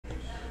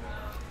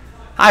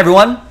Hi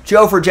everyone,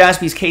 Joe for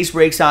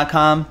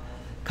JaspysCaseBreaks.com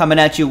coming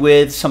at you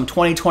with some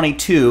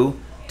 2022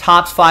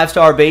 Topps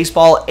 5-Star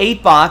Baseball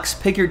 8-box.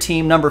 Pick your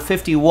team number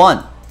 51.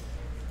 A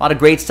lot of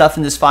great stuff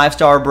in this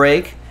 5-star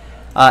break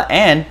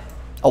and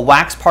a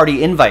wax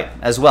party invite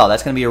as well.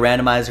 That's going to be a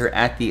randomizer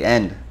at the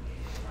end.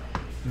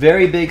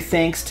 Very big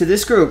thanks to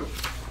this group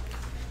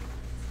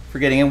for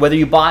getting in. Whether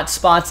you bought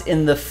spots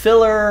in the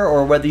filler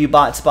or whether you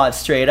bought spots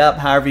straight up,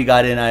 however you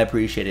got in, I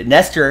appreciate it.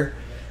 Nestor,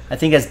 I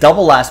think, has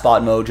double last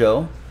spot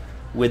mojo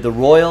with the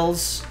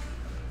Royals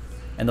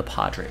and the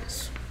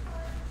Padres.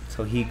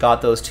 So he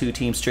got those two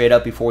teams straight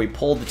up before we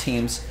pulled the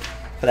teams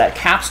for that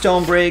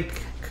capstone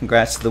break.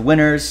 Congrats to the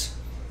winners.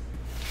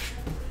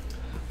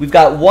 We've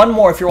got one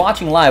more, if you're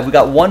watching live, we've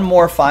got one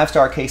more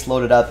 5-star case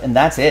loaded up, and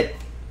that's it.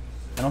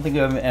 I don't think we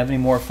have any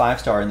more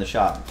 5-star in the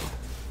shop.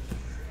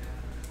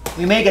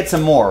 We may get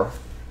some more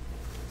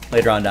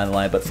later on down the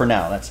line, but for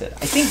now, that's it.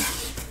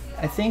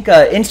 I think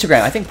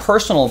Instagram, I think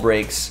personal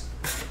breaks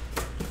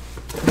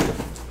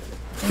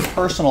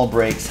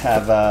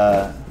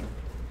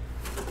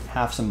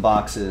have some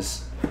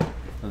boxes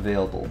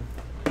available.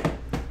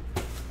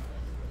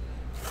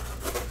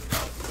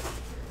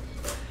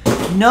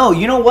 No,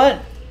 you know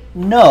what?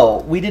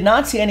 No, we did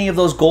not see any of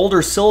those gold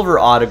or silver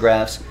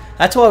autographs.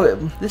 That's why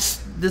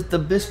this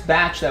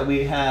batch that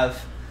we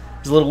have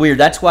is a little weird.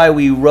 That's why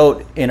we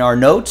wrote in our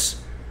notes,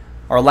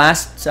 our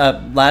last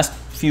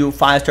few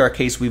 5-star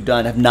case we've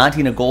done have not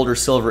seen a gold or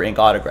silver ink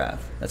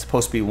autograph. That's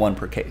supposed to be one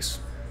per case.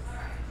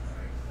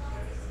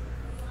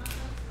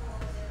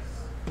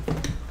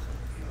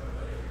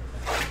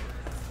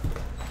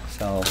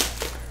 So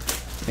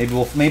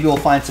maybe we'll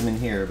find some in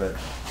here, but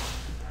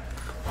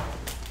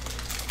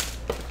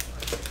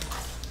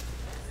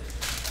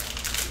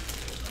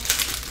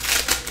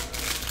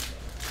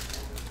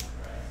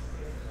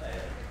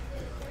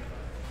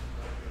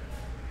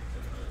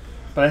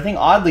I think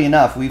oddly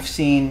enough, we've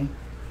seen,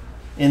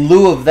 in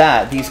lieu of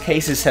that, these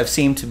cases have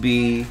seem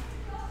to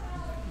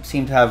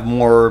have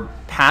more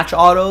patch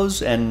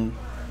autos and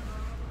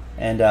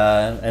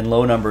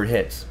low numbered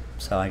hits.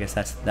 So I guess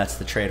that's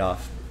the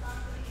trade-off.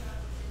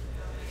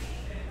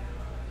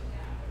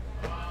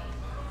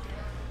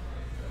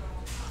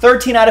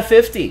 $13 out of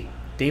 50,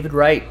 David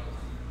Wright.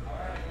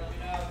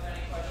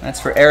 That's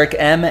for Eric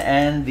M.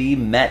 and the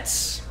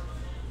Mets.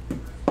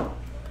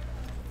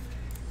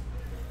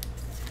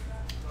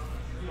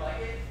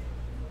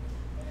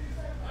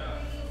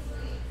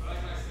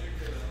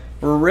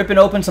 We're ripping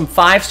open some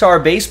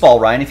 5-star baseball,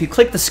 Ryan. If you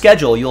click the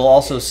schedule, you'll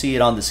also see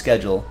it on the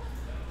schedule,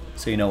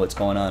 so you know what's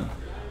going on.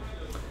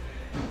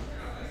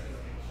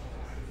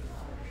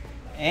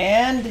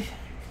 And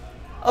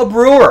a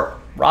Brewer,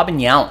 Robin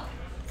Yount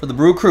for the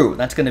Brew Crew.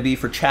 That's going to be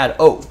for Chad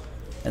O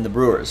and the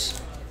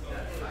Brewers.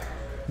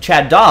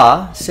 Chad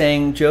Daw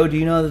saying, Joe, do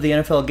you know that the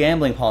NFL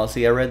gambling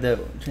policy? I read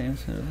that,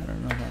 James, I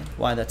don't know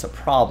why that's a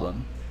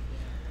problem.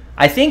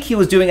 I think he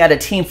was doing at a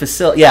team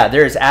facility. Yeah,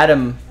 there's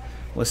Adam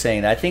was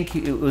saying that. I think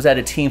it was at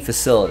a team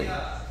facility.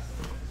 I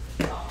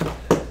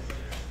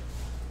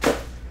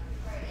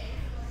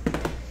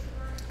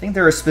think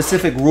there are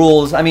specific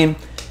rules. I mean,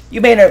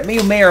 you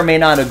may or may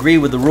not agree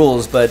with the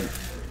rules, but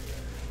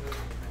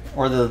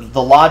or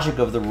the logic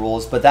of the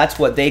rules, but that's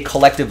what they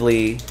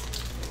collectively.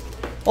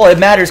 Well, it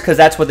matters because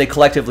that's what they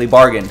collectively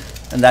bargained,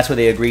 and that's what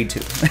they agreed to.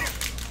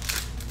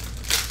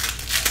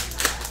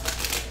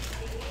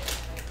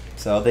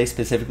 So they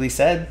specifically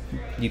said,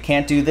 you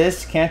can't do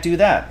this, can't do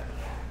that.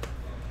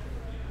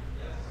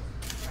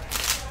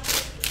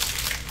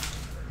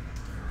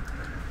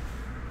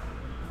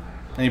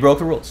 And he broke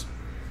the rules.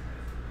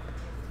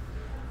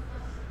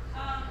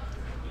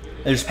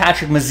 There's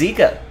Patrick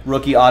Mazeika,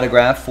 rookie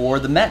autograph for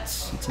the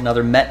Mets. It's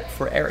another Met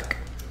for Eric.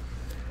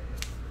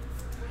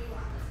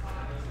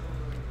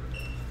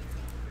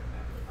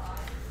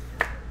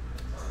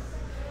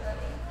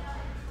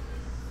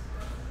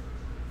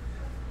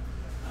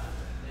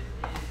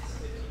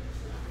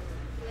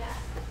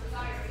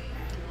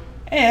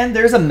 And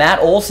there's a Matt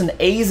Olson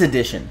A's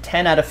edition,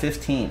 10 out of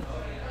 15.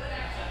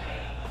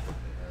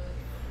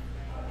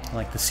 I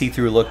like the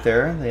see-through look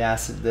there.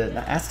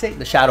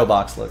 The shadow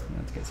box look.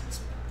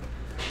 It's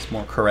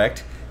more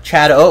correct.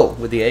 Chad O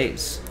with the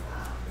A's.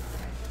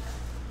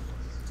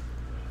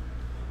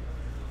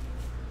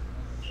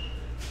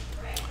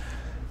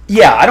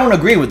 Yeah, I don't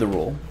agree with the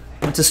rule.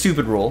 It's a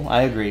stupid rule.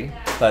 I agree,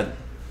 but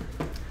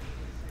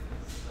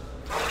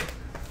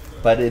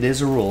it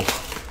is a rule.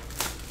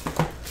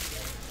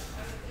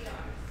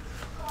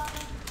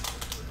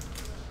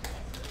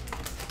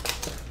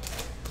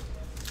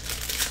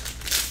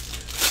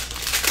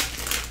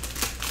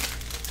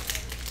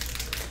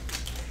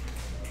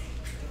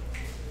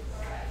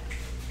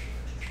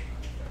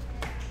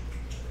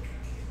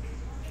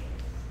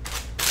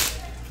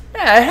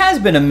 Yeah, it has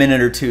been a minute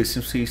or two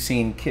since we've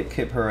seen Kip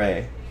Kip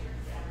Hooray.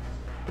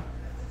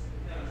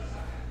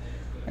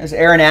 There's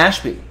Aaron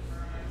Ashby,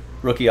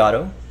 rookie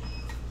auto.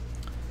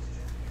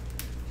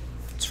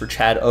 It's for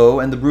Chad O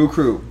and the Brew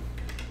Crew.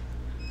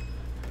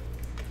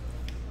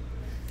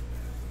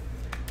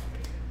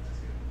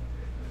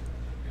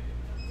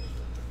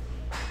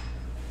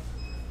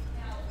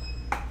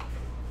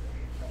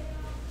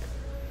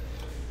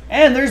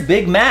 And there's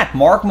Big Mac,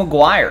 Mark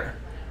McGuire.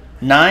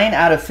 9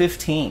 out of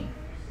 15.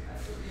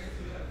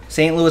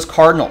 St. Louis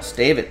Cardinals,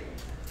 David,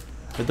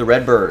 with the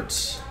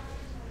Redbirds.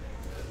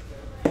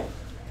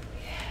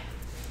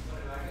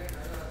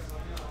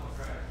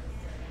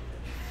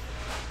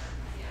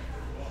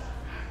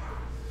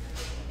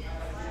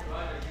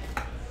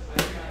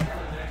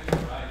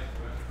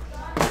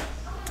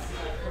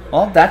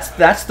 Well,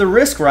 that's the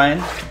risk,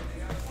 Ryan.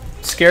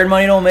 Scared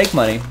money don't make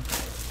money.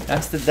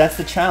 That's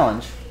the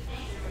challenge.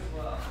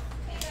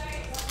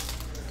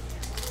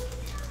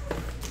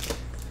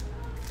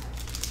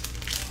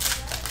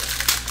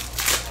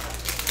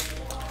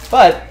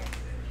 But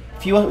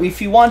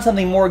if you want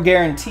something more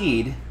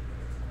guaranteed,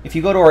 if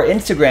you go to our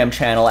Instagram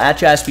channel at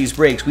Jaspy's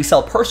Breaks, we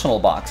sell personal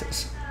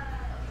boxes.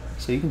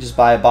 So you can just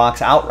buy a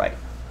box outright.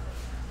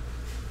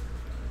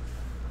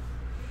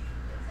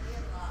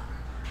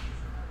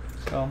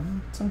 So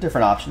some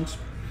different options.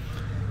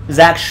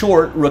 Zach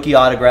Short, rookie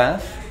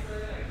autograph.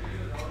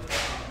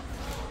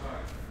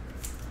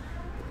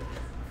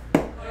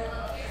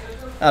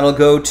 That'll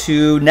go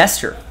to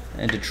Nestor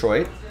in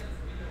Detroit.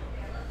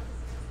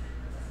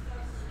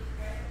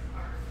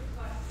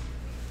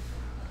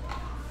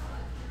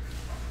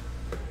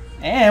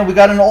 And we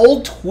got an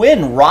old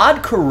twin,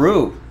 Rod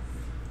Carew.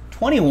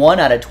 21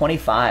 out of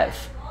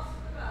 25.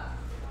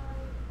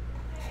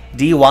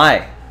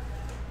 DY.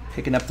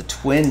 Picking up the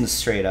Twins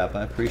straight up.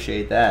 I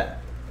appreciate that.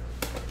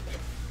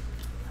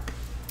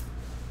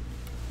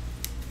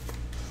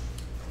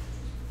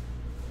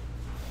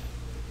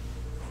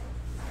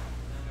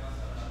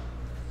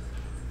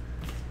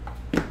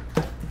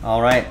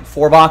 All right,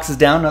 4 boxes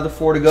down, another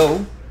 4 to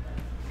go.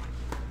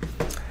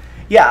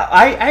 Yeah,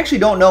 I actually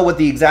don't know what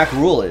the exact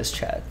rule is,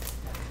 Chad.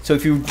 So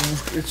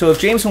if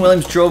Jameson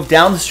Williams drove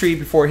down the street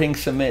before hitting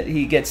submit,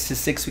 he gets his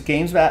 6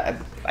 games back.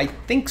 I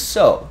think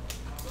so.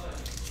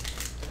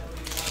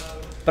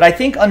 But I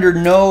think under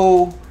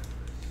no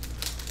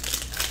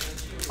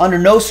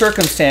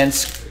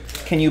circumstance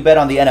can you bet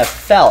on the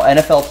NFL.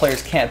 NFL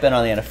players can't bet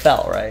on the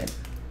NFL, right?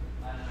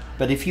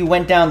 But if you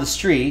went down the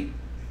street,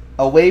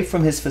 away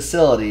from his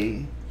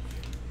facility,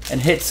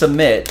 and hit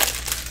submit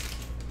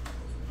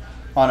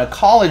on a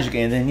college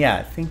game, then yeah,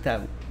 I think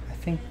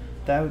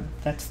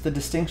that's the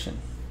distinction.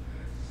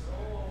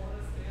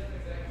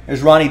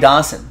 There's Ronnie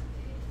Dawson.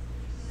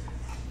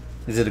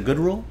 Is it a good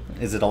rule?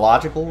 Is it a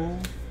logical rule?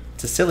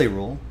 It's a silly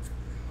rule,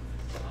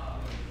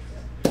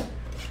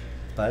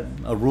 but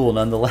a rule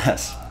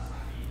nonetheless.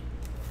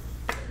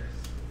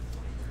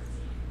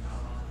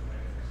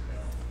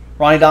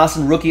 Ronnie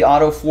Dawson, rookie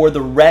auto for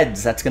the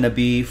Reds. That's going to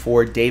be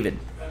for David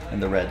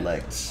and the Red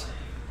Legs.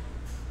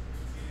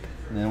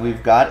 And then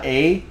we've got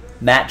a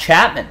Matt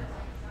Chapman,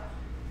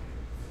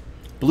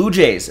 Blue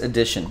Jays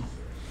edition.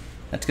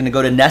 That's going to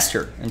go to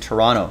Nestor in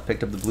Toronto.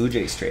 Picked up the Blue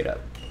Jays straight up.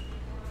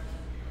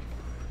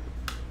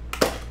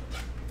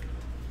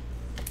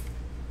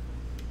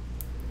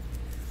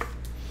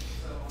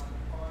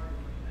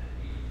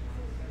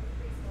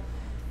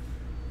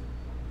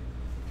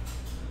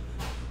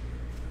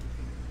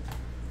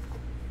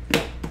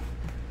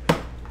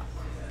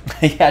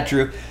 Yeah,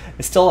 Drew.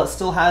 It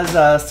still has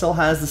the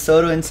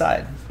Soto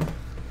inside.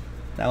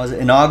 That was an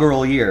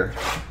inaugural year.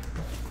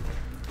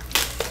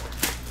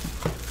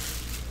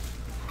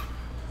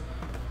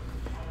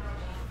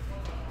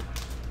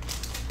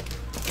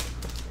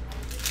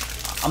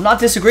 I'm not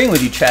disagreeing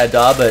with you, Chad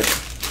Daw, but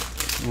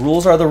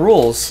rules are the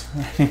rules.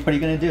 What are you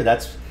going to do?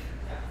 That's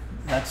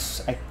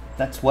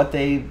what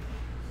they.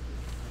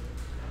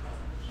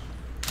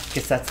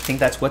 I think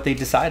that's what they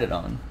decided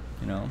on.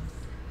 You know.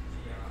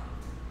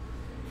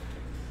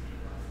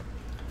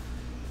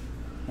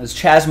 There's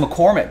Chas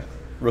McCormick,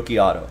 rookie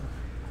auto.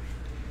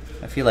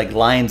 I feel like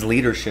Lions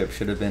leadership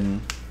should have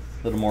been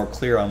a little more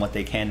clear on what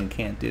they can and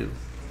can't do.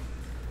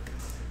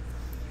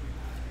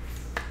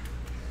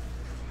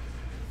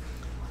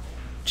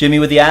 Jimmy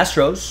with the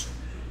Astros.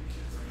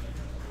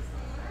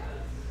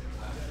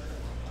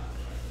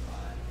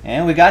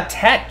 And we got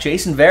Tech,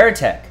 Jason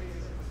Varitek.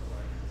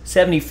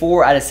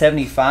 74 out of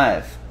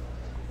 75.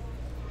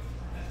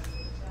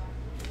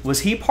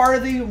 Was he part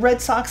of the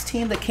Red Sox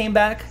team that came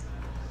back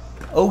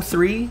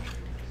 03?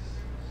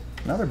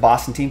 Another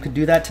Boston team could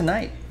do that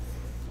tonight.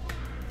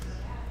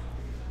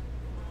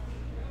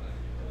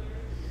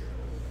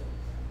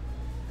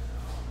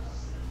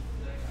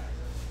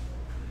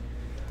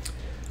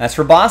 That's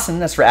for Boston.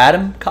 That's for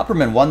Adam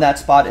Kupperman. Won that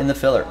spot in the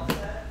filler.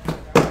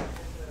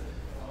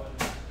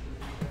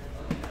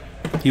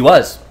 He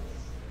was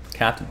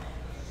captain.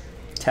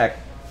 Tech.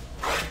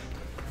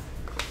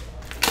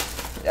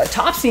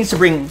 Topps needs to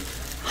bring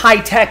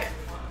high-tech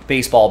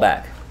baseball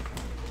back,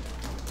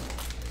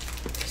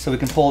 so we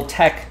can pull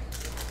Tech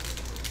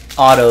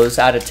autos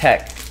out of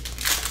Tech.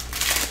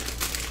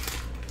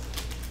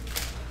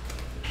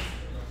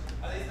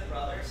 Are these the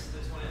brothers? The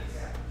twins?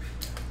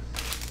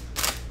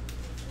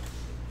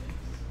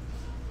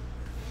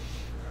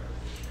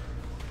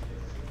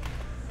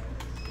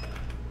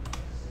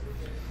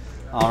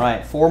 All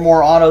right, 4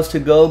 more autos to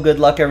go. Good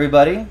luck,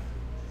 everybody.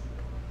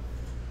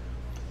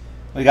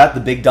 We got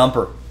the big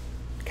dumper,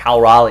 Cal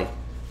Raleigh.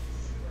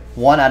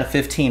 1 out of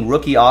 15.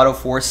 Rookie auto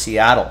for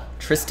Seattle.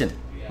 Tristan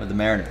with the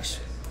Mariners.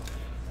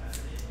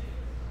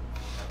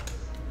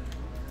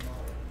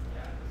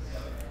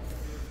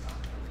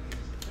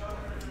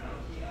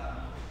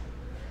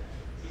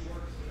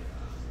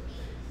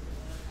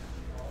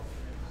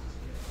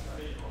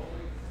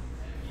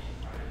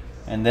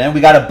 And then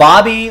we got a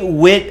Bobby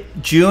Witt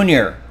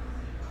Jr.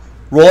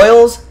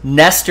 Royals,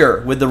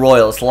 Nestor with the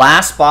Royals.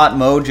 Last spot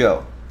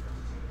mojo.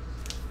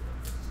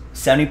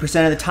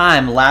 70% of the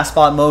time, last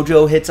spot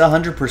mojo hits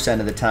 100%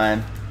 of the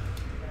time.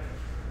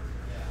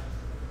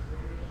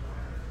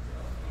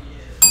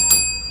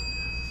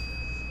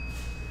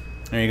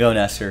 There you go,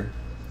 Nestor.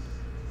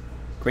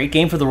 Great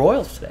game for the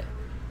Royals today.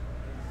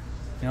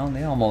 You know,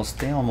 they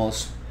almost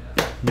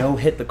no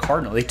hit the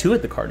Cardinals. They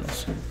 2-hit the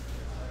Cardinals.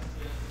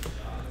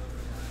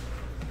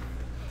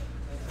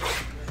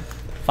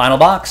 Final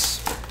box.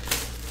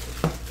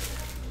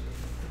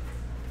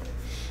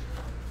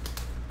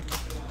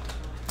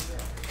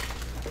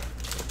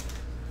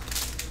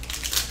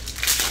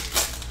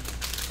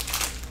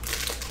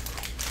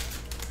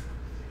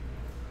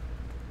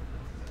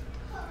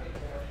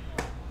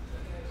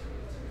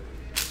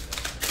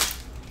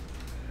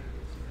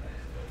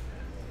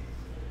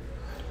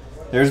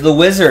 There's the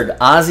Wizard,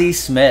 Ozzie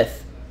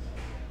Smith.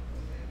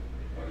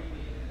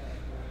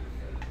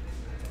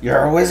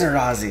 You're a wizard,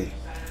 Ozzie.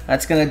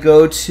 That's going to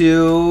go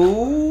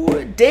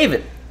to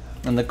David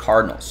and the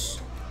Cardinals.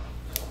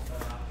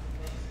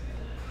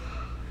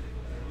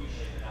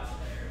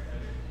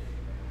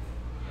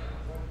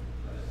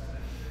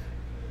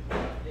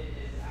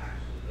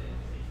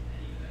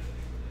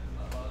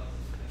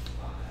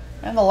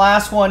 And the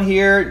last one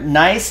here,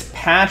 nice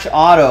patch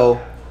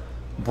auto,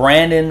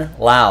 Brandon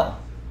Lau.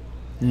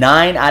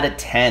 9 out of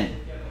 10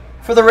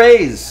 for the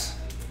Rays.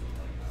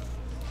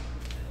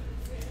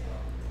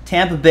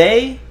 Tampa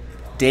Bay,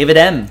 David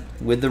M.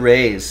 with the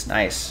Rays.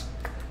 Nice.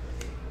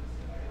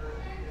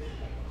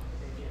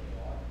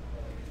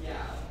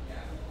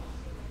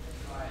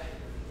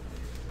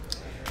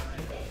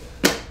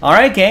 All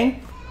right,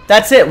 gang.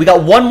 That's it. We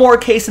got one more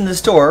case in the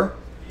store.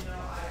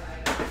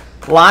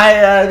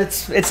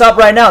 It's up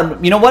right now.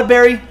 You know what,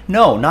 Barry?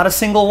 No, not a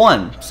single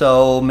one.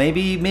 So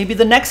maybe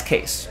the next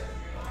case.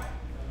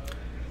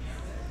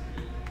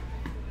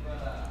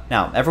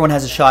 Now, everyone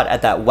has a shot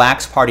at that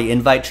Wax Party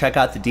invite. Check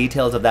out the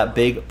details of that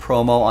big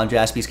promo on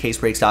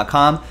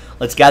jaspyscasebreaks.com.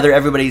 Let's gather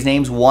everybody's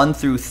names 1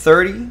 through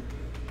 30.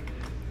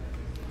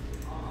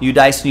 You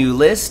dice new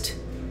list,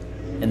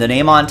 and the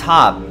name on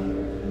top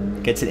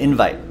gets an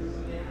invite.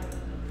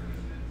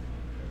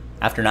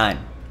 After 9.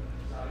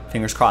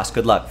 Fingers crossed.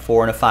 Good luck.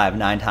 4 and a 5,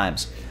 9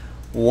 times.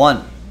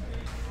 1,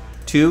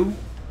 2,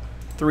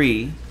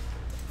 3,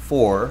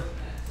 4,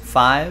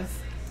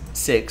 5,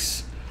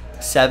 6,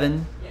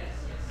 7,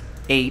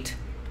 8,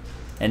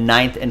 and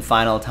 9th and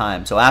final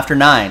time. So after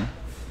 9,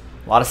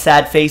 a lot of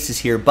sad faces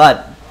here,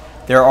 but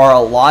there are a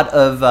lot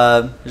of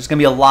there's going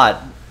to be a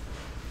lot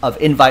of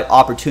invite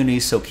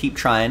opportunities, so keep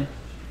trying.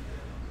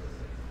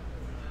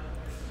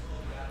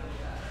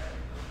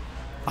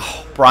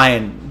 Oh,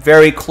 Brian,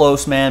 very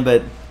close, man,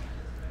 but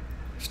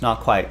it's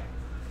not quite.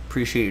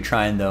 Appreciate you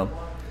trying, though.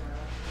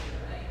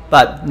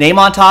 But name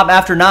on top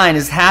after 9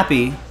 is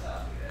happy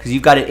because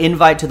you've got an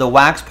invite to the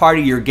Wax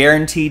Party. You're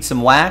guaranteed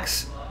some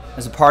wax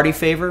as a party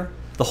favor.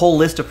 The whole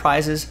list of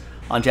prizes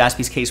on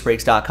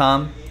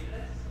jaspyscasebreaks.com.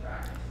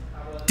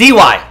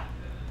 DY,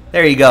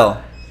 there you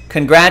go.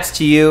 Congrats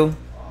to you.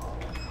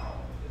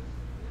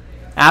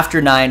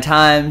 After 9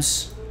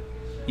 times,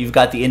 you've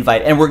got the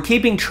invite. And we're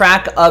keeping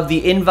track of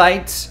the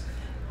invites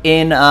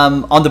in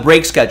on the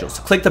break schedule.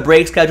 So click the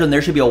break schedule, and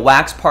there should be a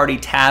Wax Party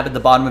tab at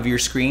the bottom of your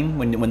screen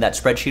when that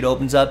spreadsheet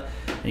opens up.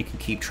 And you can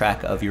keep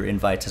track of your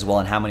invites as well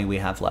and how many we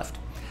have left.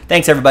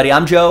 Thanks, everybody.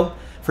 I'm Joe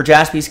for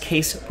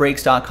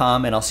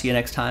jaspyscasebreaks.com, and I'll see you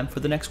next time for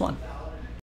the next one.